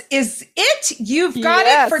us is it. You've got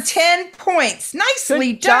it for 10 points.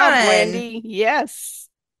 Nicely Good job, done. Randy. Yes.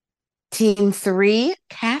 Team 3,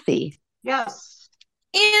 Kathy. Yes.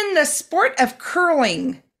 In the sport of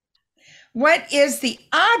curling, what is the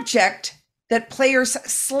object that players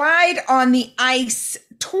slide on the ice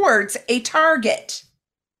towards a target?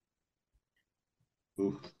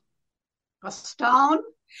 A stone.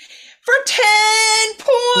 For 10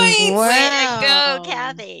 points. Way to go,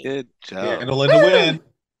 Kathy. Good job. Handle in the win.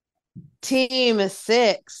 Team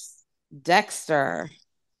 6, Dexter.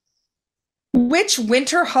 Which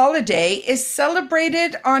winter holiday is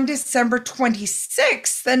celebrated on December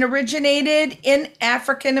 26th and originated in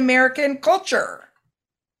African American culture?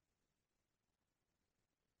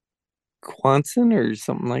 Kwanzaa or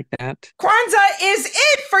something like that. Kwanzaa is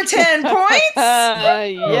it for 10 points.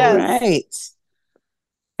 Yes. All right.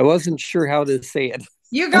 I wasn't sure how to say it.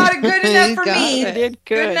 You got it good enough for me. You did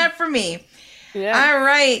Good good. enough for me. Yeah. All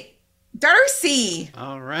right. Darcy.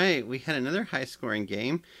 All right, we had another high-scoring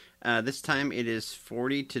game. This time it is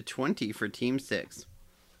 40-20 for Team 6.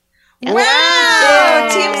 Wow!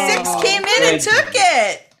 Team 6 came in and took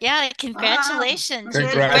it. Yeah, congratulations. You did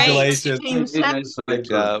Congratulations. Good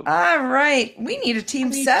job. All right. We need a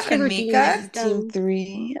Team 7, Chipper Mika. Games is done. Team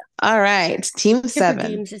 3. All right. Team Chipper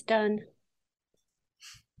 7. Games is done.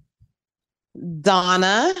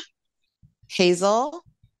 Donna, Hazel,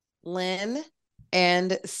 Lynn,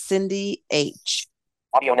 and Cindy H.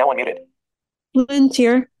 Audio now unmuted. Lynn's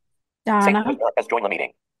here. Donna. Has joined the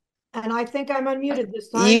meeting. And I think I'm unmuted this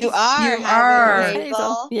time. You are. You are.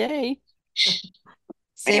 Hazel. Yay.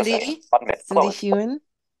 Cindy. Button mid. Cindy Close. Hewen.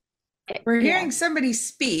 We're hearing somebody's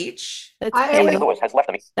speech. That's I- Emily Hazel. Lewis has left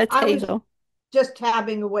the meeting. That's I was Hazel. just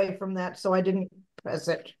tabbing away from that, so I didn't press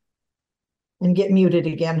it and get muted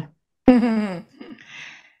again.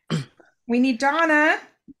 We need Donna.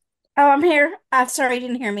 Oh, I'm here. Sorry, you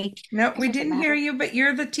didn't hear me. No, we Doesn't didn't matter. hear you, but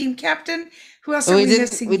you're the team captain. Who else are We we didn't.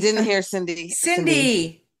 missing? We didn't hear Cindy.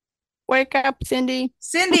 Cindy. Wake up, Cindy.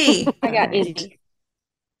 Cindy. I got Izzy.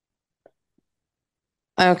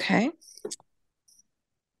 Okay.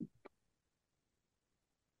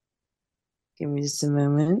 Give me just a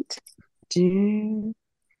moment.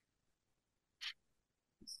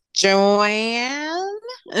 Joanne.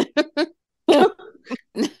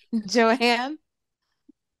 Joanne.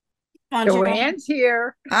 Come on, Joanne's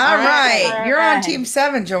here. All right. All You're on right. Team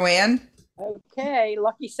 7, Joanne. Okay,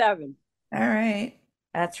 lucky 7. All right.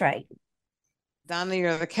 That's right. Donna,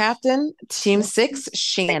 you're the captain. Team 6,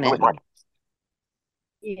 Shannon.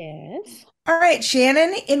 Yes. All right,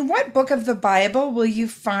 Shannon. In what book of the Bible will you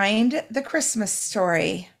find the Christmas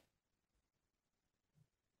story?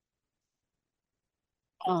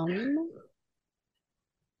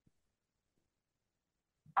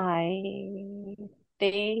 I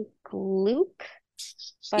think Luke.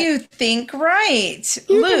 You think right.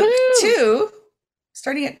 Luke 2,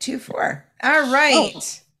 starting at 2-4. All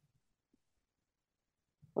right.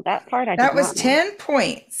 Well, that part I That did was not know. 10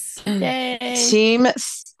 points. Yay. Team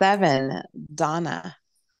 7, Donna.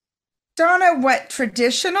 Donna, what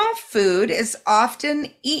traditional food is often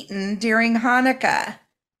eaten during Hanukkah?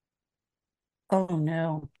 Oh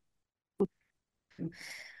no.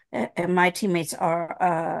 And my teammates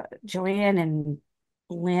are Joanne and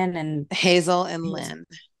Lynn and Hazel and Lynn.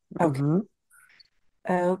 Okay. Mhm.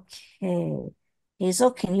 Okay.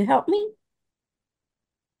 Hazel, can you help me?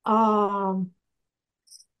 No.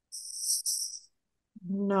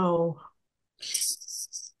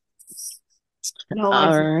 No, All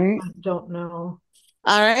I right. don't know.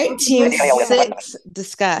 All right. Team 6,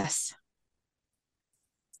 discuss.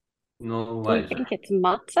 No Do you way. think it's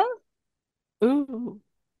matzah? Ooh,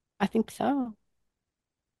 I think so.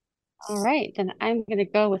 All right, then I'm gonna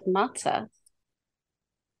go with matzah.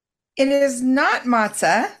 It is not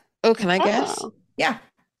matzah. Oh, can I guess? Oh. Yeah.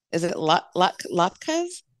 Is it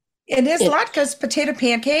latkes? It is It- latkes, potato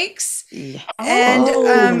pancakes. Yeah. And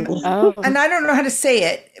Oh. and I don't know how to say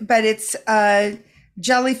it, but it's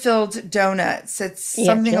jelly-filled donuts. It's Yeah,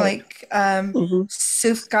 something jelly. like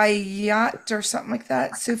sufgayat or something like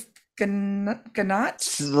that. Sufganat.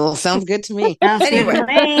 Well, sounds good to me. Anyway. All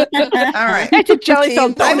right. It's a jelly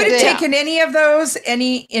filled I would have donut. taken any of those in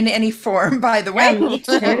any form, by the way. Yeah, me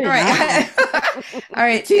too. All right. All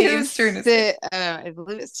right. Team Whose turn is it? 6, I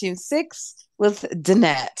believe it's Team 6 with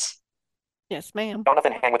Danette. Yes, ma'am.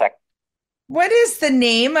 Jonathan, hang with that. What is the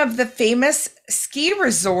name of the famous ski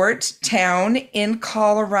resort town in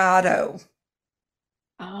Colorado?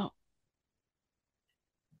 Oh.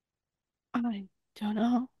 I don't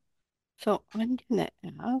know. So I'm gonna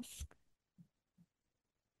ask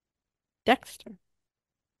Dexter.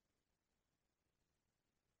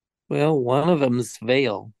 Well, one of them's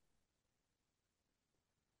Vale.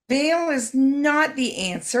 Vail is not the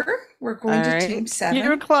answer. We're going All to right. Team 7.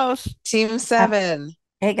 You're close. Team 7.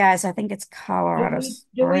 Hey guys, I think it's Colorado.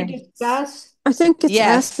 Do we discuss? I think it's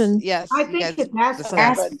Yes. Aspen. Yes. I you think guys it's Aspen.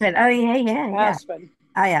 discuss. Aspen. Oh yeah. Aspen.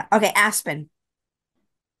 Oh yeah. Okay, Aspen.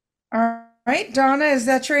 All right, Donna, is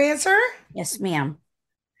that your answer? Yes, ma'am.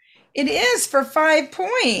 It is for 5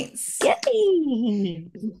 points. Yay!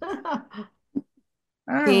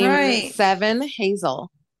 All Team right. 7, Hazel.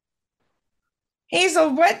 Hazel,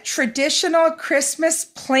 what traditional Christmas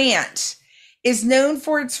plant is known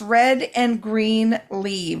for its red and green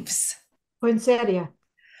leaves? Poinsettia.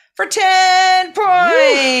 For 10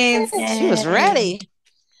 points. She was ready.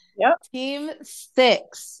 Yep. Team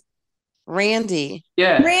 6, Randy.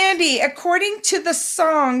 Yeah. Randy, according to the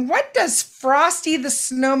song, what does Frosty the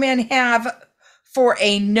Snowman have for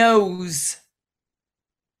a nose?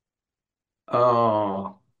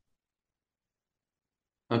 Oh,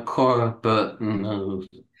 a core button nose.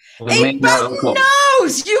 A button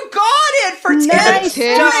nose. You got it for 10 Nice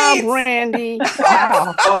job, points. Randy.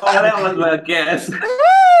 Wow. Oh, that was a guess. Woo!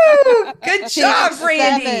 Good Team job,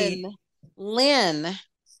 Randy. 7, Lynn.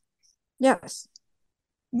 Yes.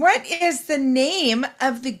 What is the name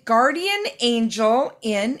of the guardian angel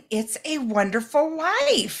in It's a Wonderful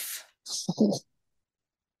Life?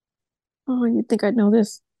 Oh, you'd think I'd know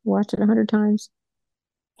this. Watched it 100 times.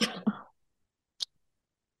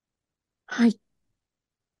 I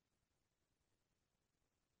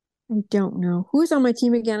don't know. Who's on my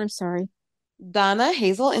team again? I'm sorry. Donna,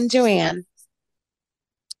 Hazel, and Joanne.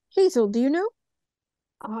 Hazel, do you know?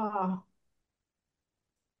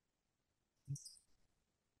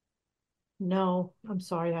 No, I'm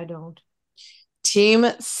sorry, I don't. Team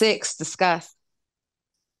 6, discuss.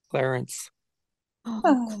 Clarence.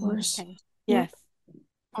 Oh, of course. Okay. Yes.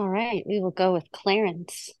 All right, we will go with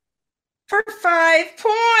Clarence. For 5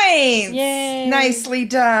 points. Yay. Nicely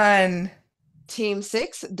done. Team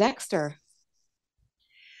 6, Dexter.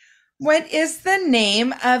 What is the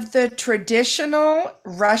name of the traditional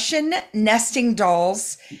Russian nesting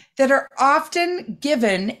dolls that are often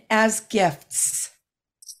given as gifts?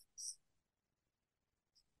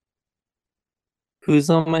 Who's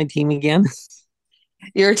on my team again?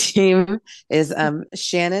 Your team is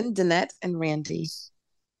Shannon, Danette, and Randy.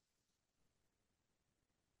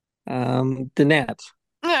 Danette.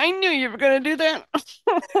 I knew you were going to do that.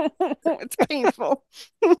 It's painful.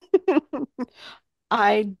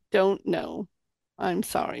 I don't know. I'm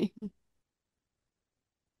sorry.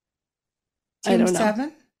 I Team don't know.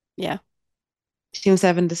 7? Yeah. Team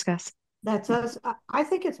 7, discuss. That's us. I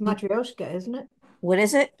think it's Matryoshka, isn't it? What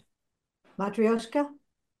is it? Matryoshka?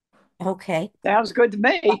 Okay. Sounds good to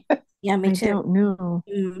me. Yeah, me I too. don't know.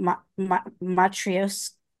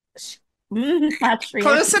 Matrios.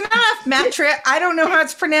 Close enough, I don't know how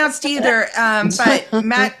it's pronounced either, but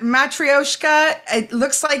Matryoshka, it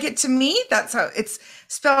looks like it to me. That's how it's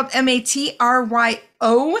spelled,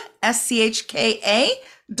 Matryoschka.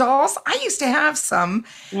 Dolls. I used to have some.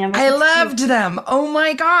 Yeah, I loved them. Oh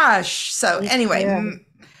my gosh. So anyway,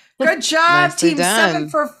 good job, Nicely Team done. 7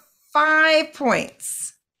 for 5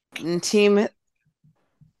 points.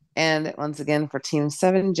 And once again for Team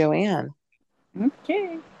 7, Joanne.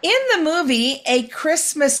 Okay. In the movie A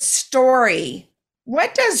Christmas Story,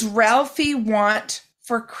 what does Ralphie want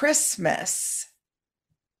for Christmas?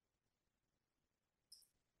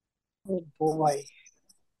 Oh boy.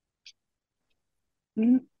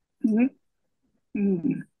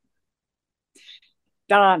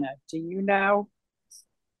 Donna, do you know?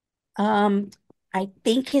 I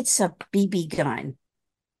think it's a BB gun.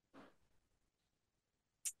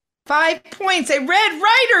 5 points. A Red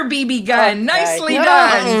Ryder BB gun. Okay. Nicely No.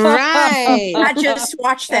 done. Right. I just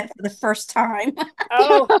watched that for the first time.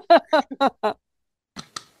 Oh,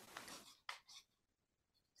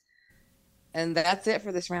 And that's it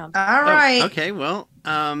for this round. All right. Okay, well,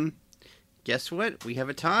 guess what? We have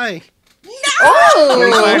a tie. No!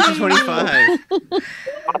 25 to 25.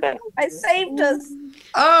 I saved us.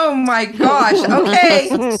 Oh my gosh.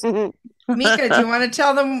 Okay. Mika, do you want to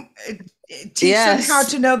tell them, teach them how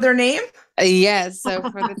to know their name? Yes. So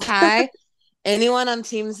for the tie, anyone on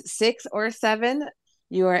teams 6 or 7,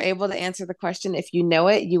 you are able to answer the question. If you know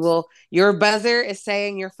it, your buzzer is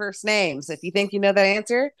saying your first name. So if you think you know that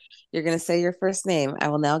answer, you're going to say your first name. I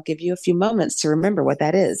will now give you a few moments to remember what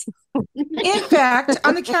that is. In fact,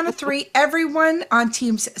 on the count of 3, everyone on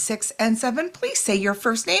teams 6 and 7, please say your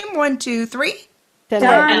first name. 1, 2, 3.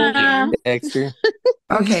 Donna. Dexter.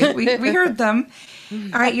 Okay, we heard them.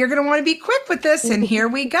 All right, you're going to want to be quick with this, and here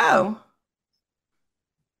we go.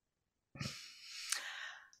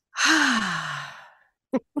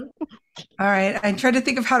 All right, I tried to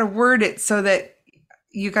think of how to word it so that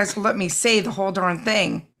you guys will let me say the whole darn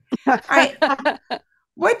thing. All right,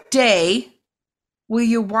 what day will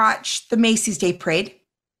you watch the Macy's Day Parade?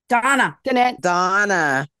 Donna.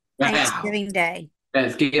 Donna. Thanksgiving Day.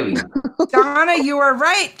 Thanksgiving. Donna, you are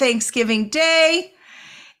right. Thanksgiving Day.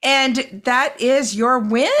 And that is your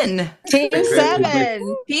win. Team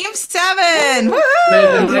 7. Team 7.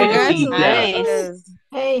 Congratulations.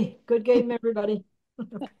 Hey, good game, everybody.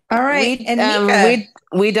 All right. We, And Mika,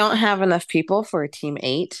 we don't have enough people for Team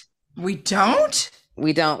 8. we don't?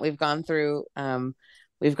 We don't. We've gone through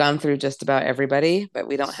just about everybody, but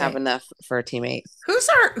we don't have enough for Team 8. Who's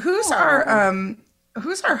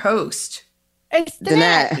our host? It's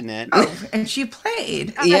Danette. Oh, and she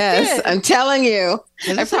played. Yes, I'm telling you.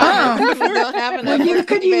 I promise we don't have enough. Well, you for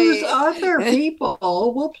could Team use 8. other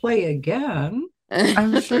people. We'll play again.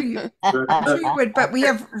 I'm sure you would. But we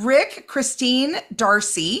have Rick, Christine,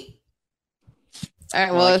 Darcy. All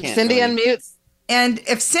right. Well, if Cindy unmutes. And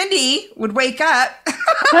if Cindy would wake up.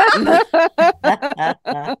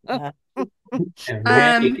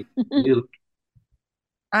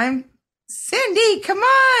 I'm Cindy, come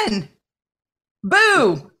on.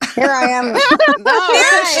 Boo. Here I am.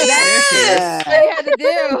 Here she is. What you had to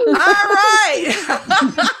do. All right.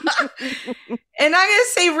 And I'm going to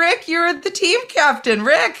say, Rick, you're the team captain.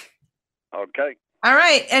 Rick. Okay. All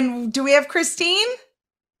right. And do we have Christine?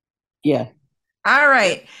 Yeah. All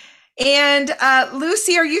right. And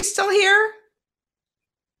Lucy, are you still here?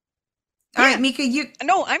 All right, Meka, you.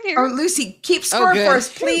 No, I'm here. Oh, Lucy, keep score for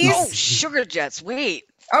us, please. Oh, sugar jets. Wait.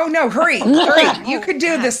 Oh no, hurry. You could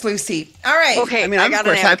do this, Lucy. All right. Okay. I mean, I'm of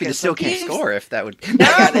course happy to still keep score if that would.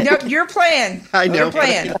 No, you're playing. I know. You're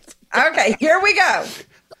playing. Okay, here we go.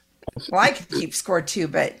 Well, I could keep score too,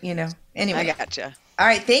 but anyway. I gotcha. All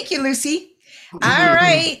right, thank you, Lucy. All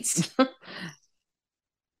right.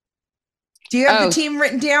 Do you have the team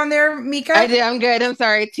written down there, Meka? I do. I'm good. I'm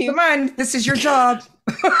sorry. Come on, this is your job.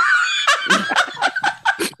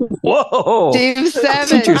 Whoa. Team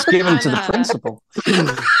 7. Teacher's given to the principal.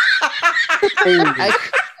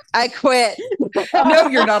 I quit. No,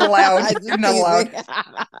 you're not allowed. You're not allowed.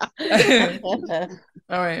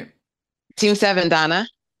 All right. Team 7, Donna.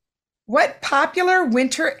 What popular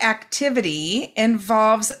winter activity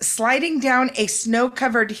involves sliding down a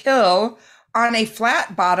snow-covered hill on a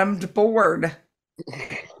flat-bottomed board?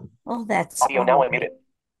 Oh, that's Audio now unmuted.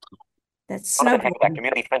 That's Jonathan snowboarding.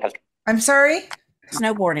 community friend has I'm sorry?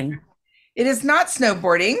 Snowboarding. It is not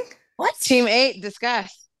snowboarding. What? Team 8,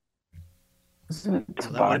 discuss. Well,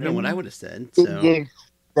 that would have been what I would have said. So.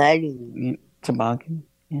 Toboggan.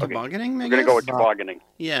 We're Tobogganing, I gonna guess? go with tobogganing.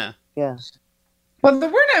 Yeah. Yeah. Well, the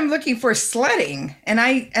word I'm looking for is sledding, and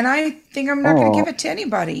I think I'm not going to give it to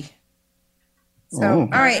anybody. So, all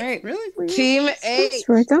right. Really? Team 8,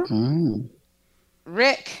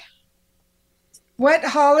 Rick. What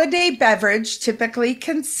holiday beverage typically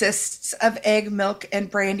consists of egg, milk,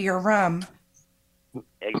 and brandy or rum?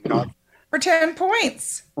 Eggnog. For 10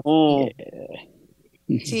 points.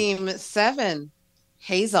 Team 7,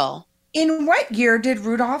 Hazel. In what year did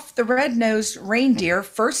Rudolph the Red-Nosed Reindeer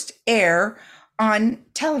first air on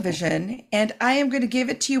television? And I am going to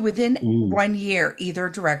give it to you within 1 year, either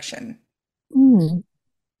direction. Oh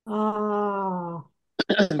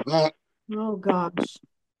gosh.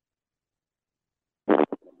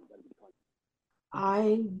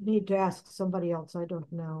 I need to ask somebody else. I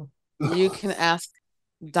don't know. You can ask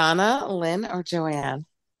Donna, Lynn, or Joanne.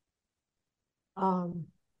 How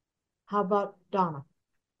about Donna?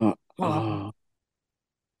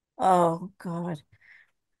 Oh God.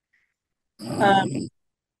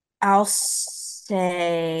 I'll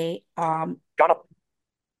say I'll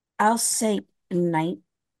say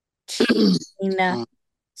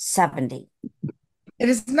 1970. It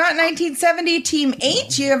is not 1970. Team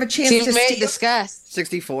 8, you have a chance Team to 8, steal. discuss.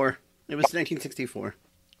 64. It was 1964.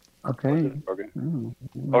 Okay. Okay.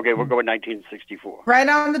 Okay, we'll go with 1964. Right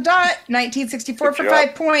on the dot. 1964 Good for job.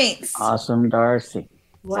 5 points. Awesome, Darcy.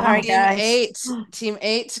 Wow. Team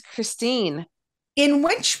 8, Christine. In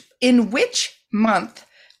which month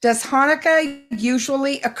does Hanukkah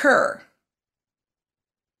usually occur?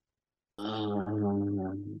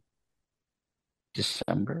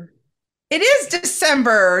 December. It is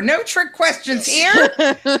December. No trick questions here.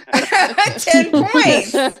 10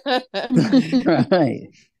 points. Right.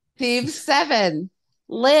 Team 7,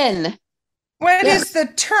 Lynn. What is the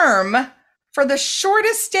term for the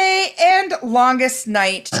shortest day and longest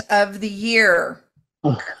night of the year?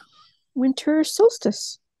 Winter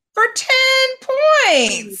solstice. For 10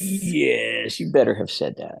 points. Yes, you better have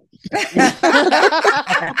said that.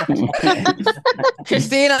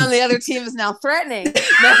 Christine on the other team is now threatening.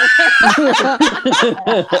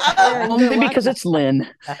 Only because it's Lynn.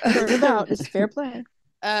 It's fair play.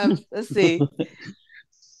 Let's see.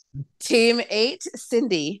 Team 8,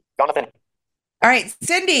 Cindy. Jonathan. All right,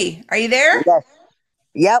 Cindy, are you there? Yes.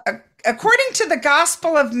 Yep. According to the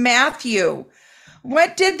Gospel of Matthew,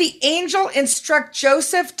 what did the angel instruct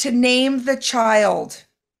Joseph to name the child?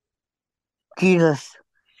 Jesus.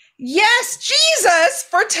 Yes, Jesus,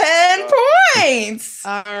 for 10 points.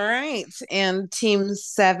 All right. And Team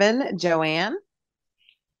 7, Joanne. In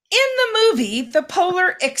the movie, The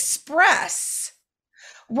Polar Express,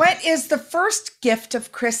 what is the first gift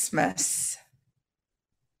of Christmas?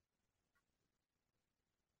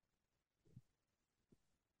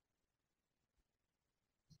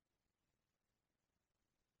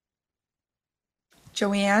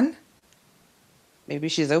 Joanne? Maybe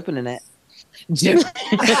she's opening it.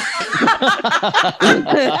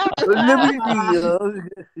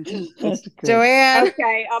 Joanne.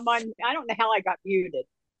 Okay, I'm on. I don't know how I got muted.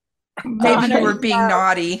 Maybe you were being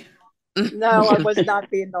naughty. No, I was not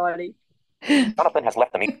being naughty. Jonathan has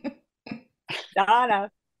left the meeting. Donna.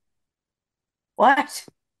 What?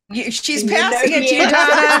 She's You know passing it the to you,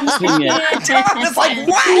 answer. Donna. Donna's like,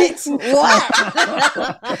 what?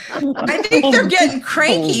 I think they're getting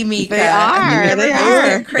cranky, Mika. They are. They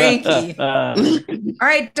are cranky. All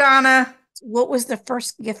right, Donna. What was the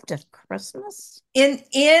first gift of Christmas? In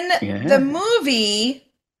the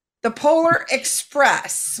movie The Polar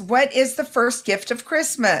Express, what is the first gift of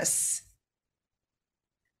Christmas?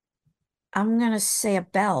 I'm going to say a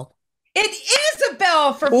bell. It is a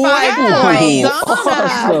bell for 5 Wow, points.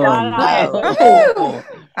 Donna.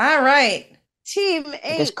 All right. Team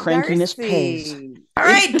 8. crankiness Darcy. pays. All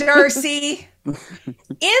right, Darcy. In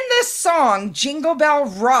the song Jingle Bell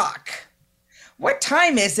Rock, what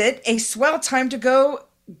time is it? A swell time to go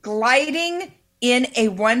gliding in a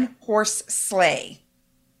one-horse sleigh.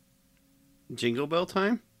 Jingle bell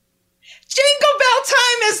time? Jingle bell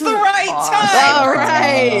time is the right time. All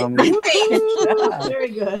right. Very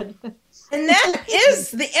good. And that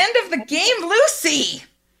is the end of the game, Lucy.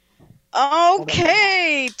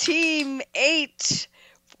 Okay, team 8,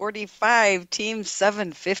 45, team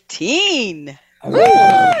 7, 15. All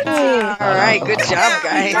right, good job,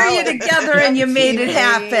 guys. Threw you together and you made it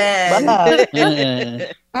happen.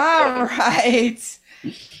 All right.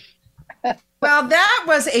 Well, that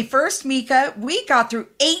was a first, Mika. We got through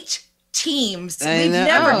 8 teams. I We've know.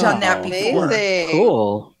 never done that before. Amazing.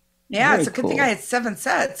 Cool. Yeah, Very it's a good thing cool. I had 7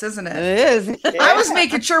 sets, isn't it? It is. I was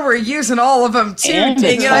making sure we're using all of them too, And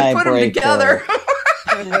dang the it. I put them tiebreaker. together.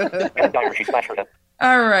 She smashed her head.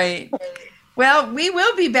 All right. Well, we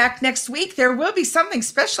will be back next week. There will be something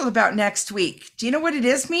special about next week. Do you know what it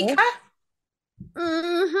is, Mika? What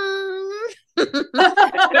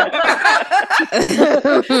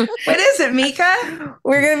is it, Mika?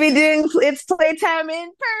 We're going to be doing It's Playtime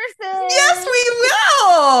in person. Yes, we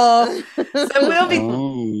will. So we'll be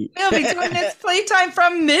doing It's Playtime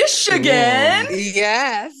from Michigan.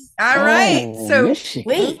 Yes. All right. Oh, So Michigan.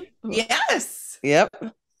 Wait. yes. Yep.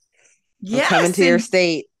 Yes. Coming to your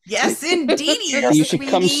state. Yes, indeed. You should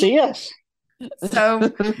come see us. So, all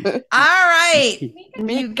right, you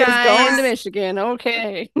Mika's guys. going to Michigan.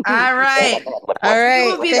 Okay. All right. All right.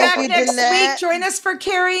 We'll be Thank back you, next Jeanette. week. Join us for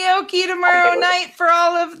karaoke tomorrow night for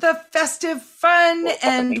all of the festive fun,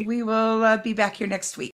 and we will be back here next week.